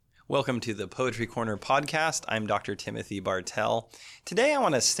Welcome to the Poetry Corner podcast. I'm Dr. Timothy Bartell. Today I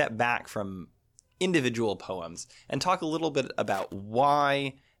want to step back from individual poems and talk a little bit about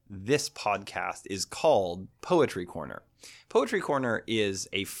why this podcast is called Poetry Corner. Poetry Corner is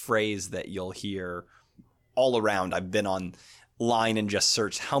a phrase that you'll hear all around. I've been online and just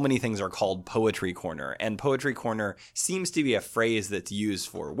searched how many things are called Poetry Corner. And Poetry Corner seems to be a phrase that's used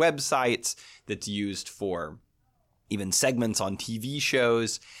for websites, that's used for even segments on TV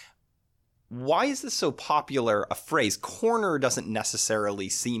shows. Why is this so popular a phrase? Corner doesn't necessarily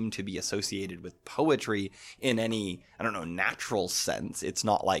seem to be associated with poetry in any, natural sense. It's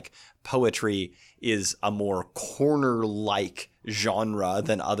not like poetry is a more corner-like genre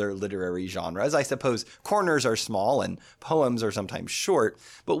than other literary genres. I suppose corners are small and poems are sometimes short,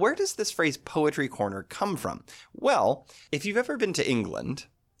 but where does this phrase poetry corner come from? Well, if you've ever been to England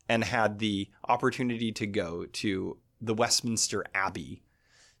and had the opportunity to go to the Westminster Abbey,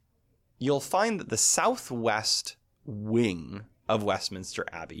 you'll find that the southwest wing of Westminster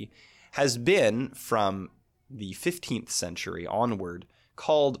Abbey has been, from the 15th century onward,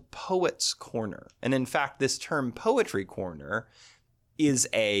 called Poets' Corner. And in fact, this term Poetry Corner is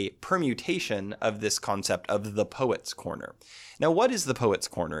a permutation of this concept of the Poets' Corner. Now, what is the Poets'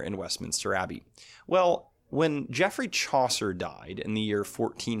 Corner in Westminster Abbey? Well, when Geoffrey Chaucer died in the year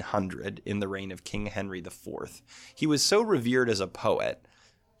 1400 in the reign of King Henry IV, he was so revered as a poet,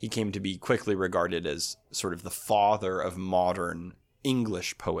 he came to be quickly regarded as sort of the father of modern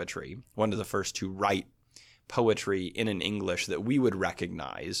English poetry, one of the first to write poetry in an English that we would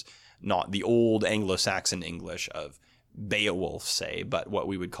recognize, not the old Anglo-Saxon English of Beowulf, say, but what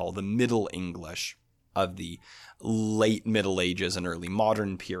we would call the Middle English of the late Middle Ages and early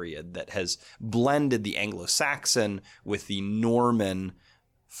modern period that has blended the Anglo-Saxon with the Norman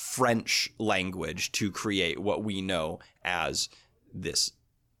French language to create what we know as this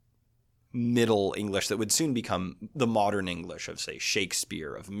Middle English that would soon become the modern English of, say,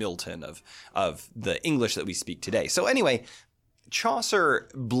 Shakespeare, of Milton, of the English that we speak today. So anyway, Chaucer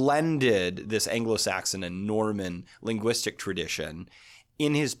blended this Anglo-Saxon and Norman linguistic tradition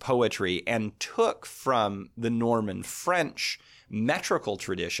in his poetry and took from the Norman French metrical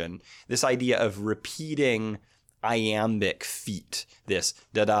tradition this idea of repeating iambic feet, this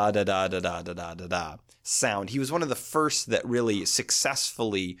da-da-da-da-da-da-da-da-da sound. He was one of the first that really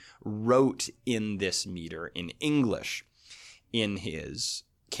successfully wrote in this meter in English. In his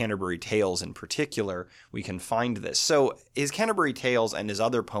Canterbury Tales in particular, we can find this. So his Canterbury Tales and his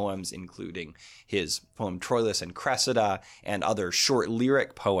other poems, including his poem Troilus and Cressida and other short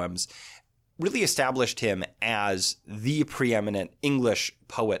lyric poems, really established him as the preeminent English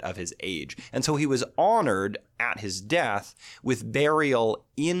poet of his age. And so he was honored at his death with burial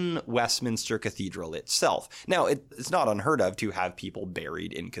in Westminster Cathedral itself. Now, it's not unheard of to have people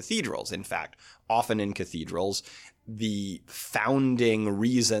buried in cathedrals. In fact, often in cathedrals, the founding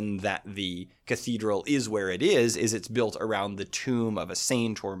reason that the cathedral is where it is it's built around the tomb of a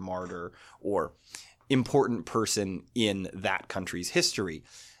saint or martyr or important person in that country's history.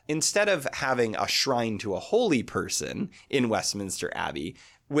 Instead of having a shrine to a holy person in Westminster Abbey,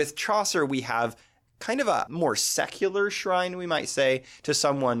 with Chaucer we have kind of a more secular shrine, we might say, to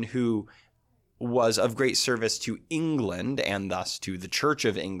someone who was of great service to England and thus to the Church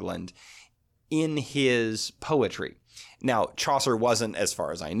of England in his poetry. Now, Chaucer wasn't, as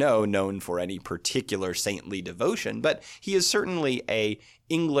far as I know, known for any particular saintly devotion, but he is certainly an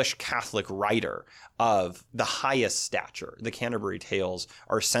English Catholic writer of the highest stature. The Canterbury Tales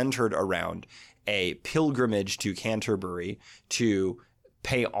are centered around a pilgrimage to Canterbury to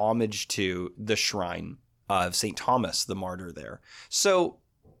pay homage to the shrine of St. Thomas, the martyr there. So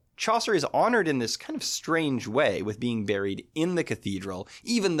Chaucer is honored in this kind of strange way with being buried in the cathedral,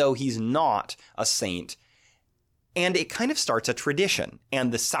 even though he's not a saint. And it kind of starts a tradition.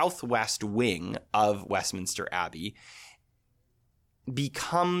 And the southwest wing of Westminster Abbey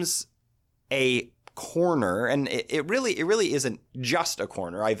becomes a corner. And it really isn't just a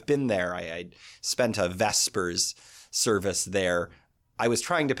corner. I've been there. I spent a Vespers service there. I was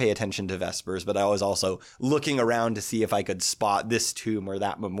trying to pay attention to Vespers, but I was also looking around to see if I could spot this tomb or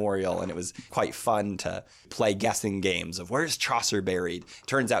that memorial. And it was quite fun to play guessing games of where's Chaucer buried.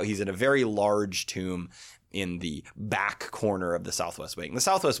 Turns out he's in a very large tomb in the back corner of the southwest wing. The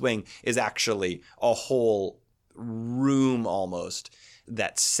southwest wing is actually a whole room almost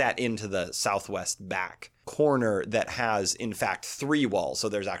that's set into the southwest back corner that has, in fact, 3 walls. So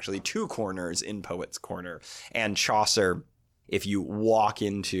there's actually 2 corners in Poets' Corner. And Chaucer, if you walk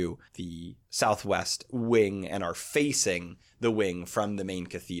into the southwest wing and are facing the wing from the main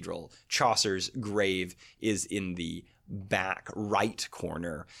cathedral, Chaucer's grave is in the back right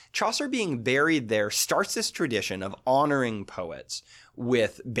corner. Chaucer being buried there starts this tradition of honoring poets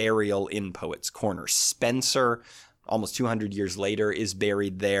with burial in Poets' Corner. Spenser, almost 200 years later, is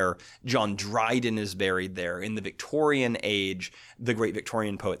buried there. John Dryden is buried there. In the Victorian age, the great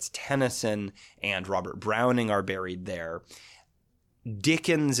Victorian poets Tennyson and Robert Browning are buried there.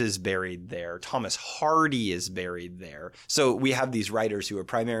 Dickens is buried there. Thomas Hardy is buried there. So we have these writers who are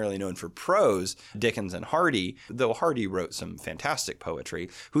primarily known for prose, Dickens and Hardy, though Hardy wrote some fantastic poetry,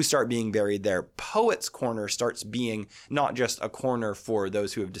 who start being buried there. Poets' Corner starts being not just a corner for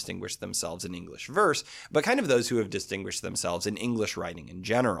those who have distinguished themselves in English verse, but kind of those who have distinguished themselves in English writing in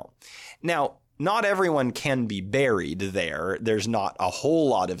general. Now, not everyone can be buried there. There's not a whole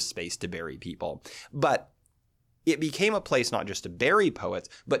lot of space to bury people, but it became a place not just to bury poets,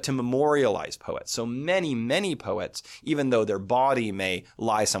 but to memorialize poets. So many, many poets, even though their body may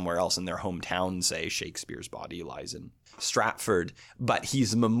lie somewhere else in their hometown, say Shakespeare's body lies in Stratford, but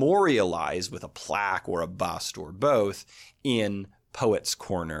he's memorialized with a plaque or a bust or both in Poets'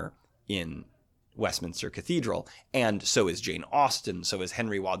 Corner in Westminster Cathedral. And so is Jane Austen, so is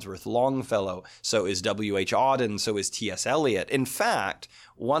Henry Wadsworth Longfellow, so is W.H. Auden, so is T.S. Eliot. In fact,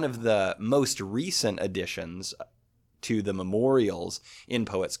 one of the most recent additions to the memorials in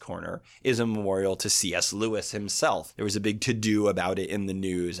Poets' Corner is a memorial to C.S. Lewis himself. There was a big to-do about it in the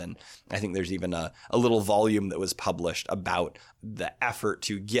news, and I think there's even a little volume that was published about the effort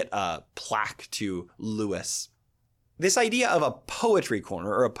to get a plaque to Lewis. This idea of a poetry corner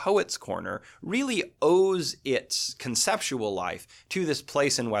or a poet's corner really owes its conceptual life to this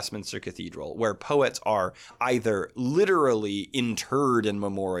place in Westminster Cathedral where poets are either literally interred and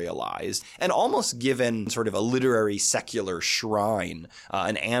memorialized and almost given sort of a literary secular shrine,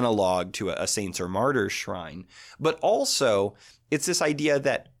 an analog to a saints or martyrs shrine. But also it's this idea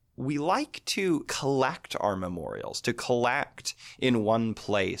that we like to collect our memorials, to collect in one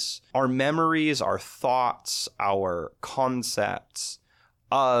place our memories, our thoughts, our concepts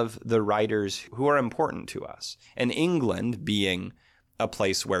of the writers who are important to us. And England being a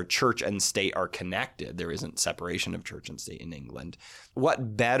place where church and state are connected, there isn't separation of church and state in England.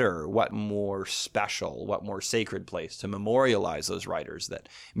 What better, what more special, what more sacred place to memorialize those writers that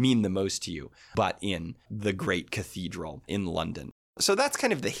mean the most to you, but in the great cathedral in London. So that's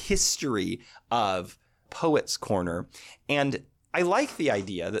kind of the history of Poets' Corner. And I like the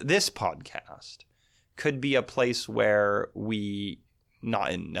idea that this podcast could be a place where we,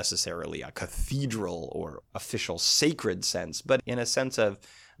 not in necessarily a cathedral or official sacred sense, but in a sense of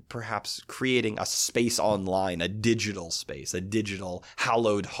perhaps creating a space online, a digital space, a digital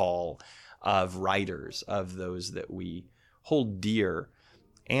hallowed hall of writers, of those that we hold dear.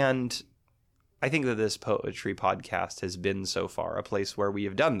 And I think that this poetry podcast has been so far a place where we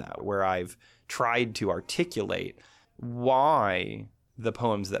have done that, where I've tried to articulate why the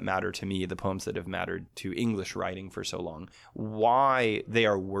poems that matter to me, the poems that have mattered to English writing for so long, why they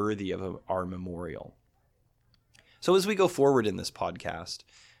are worthy of our memorial. So as we go forward in this podcast,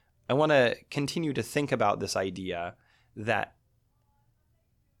 I want to continue to think about this idea that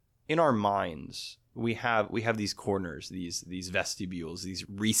in our minds, we have these corners, these vestibules, these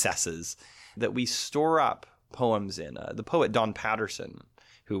recesses that we store up poems in. The poet Don Patterson,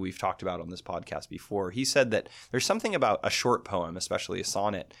 who we've talked about on this podcast before, he said that there's something about a short poem, especially a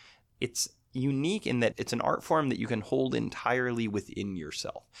sonnet. It's unique in that it's an art form that you can hold entirely within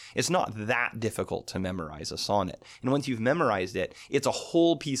yourself. It's not that difficult to memorize a sonnet. And once you've memorized it, it's a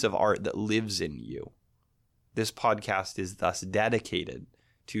whole piece of art that lives in you. This podcast is thus dedicated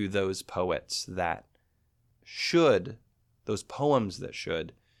to those poets that should, those poems that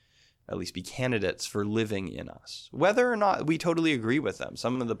should at least be candidates for living in us, whether or not we totally agree with them.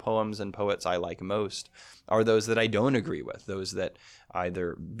 Some of the poems and poets I like most are those that I don't agree with, those that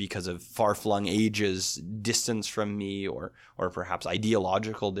either because of far-flung ages, distance from me, or perhaps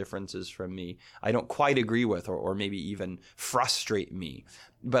ideological differences from me, I don't quite agree with, or maybe even frustrate me.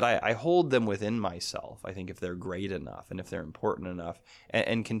 But I hold them within myself, I think, if they're great enough and if they're important enough,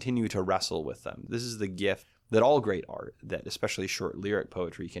 and continue to wrestle with them. This is the gift that all great art, that especially short lyric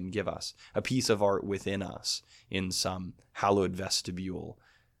poetry, can give us, a piece of art within us in some hallowed vestibule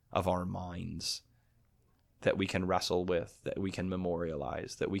of our minds that we can wrestle with, that we can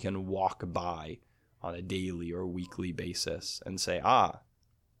memorialize, that we can walk by on a daily or weekly basis and say,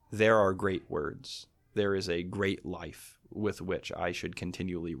 there are great words. There is a great life with which I should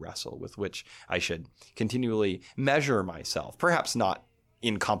continually wrestle, with which I should continually measure myself, perhaps not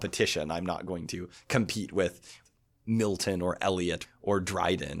in competition. I'm not going to compete with Milton or Eliot or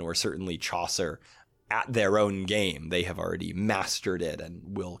Dryden or certainly Chaucer at their own game. They have already mastered it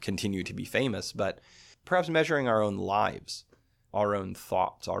and will continue to be famous. But perhaps measuring our own lives, our own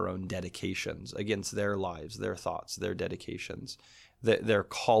thoughts, our own dedications against their lives, their thoughts, their dedications, their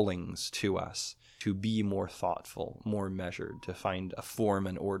callings to us to be more thoughtful, more measured, to find a form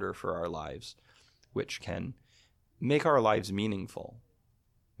and order for our lives, which can make our lives meaningful,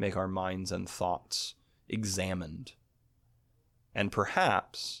 make our minds and thoughts examined, and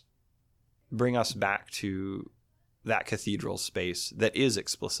perhaps bring us back to that cathedral space that is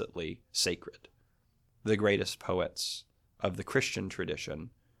explicitly sacred. The greatest poets of the Christian tradition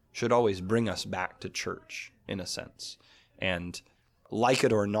should always bring us back to church, in a sense. And like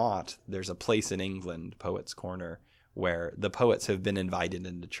it or not, there's a place in England, Poets' Corner, where the poets have been invited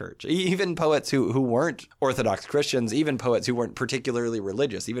into church. Even poets who weren't Orthodox Christians, even poets who weren't particularly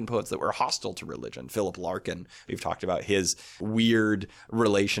religious, even poets that were hostile to religion. Philip Larkin, we've talked about his weird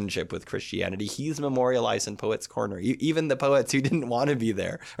relationship with Christianity. He's memorialized in Poets' Corner. Even the poets who didn't want to be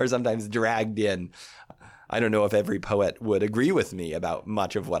there are sometimes dragged in. I don't know if every poet would agree with me about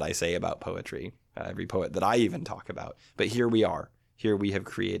much of what I say about poetry, every poet that I even talk about. But here we are. Here we have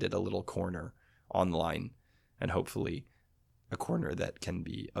created a little corner online, and hopefully a corner that can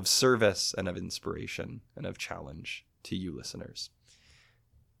be of service and of inspiration and of challenge to you listeners.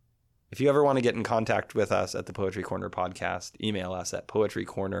 If you ever want to get in contact with us at the Poetry Corner podcast, email us at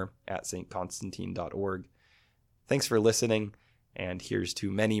poetrycorner@stconstantine.org. Thanks for listening, and here's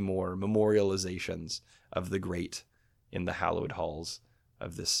to many more memorializations of the great in the hallowed halls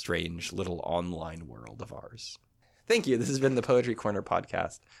of this strange little online world of ours. Thank you. This has been the Poetry Corner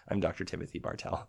podcast. I'm Dr. Timothy Bartell.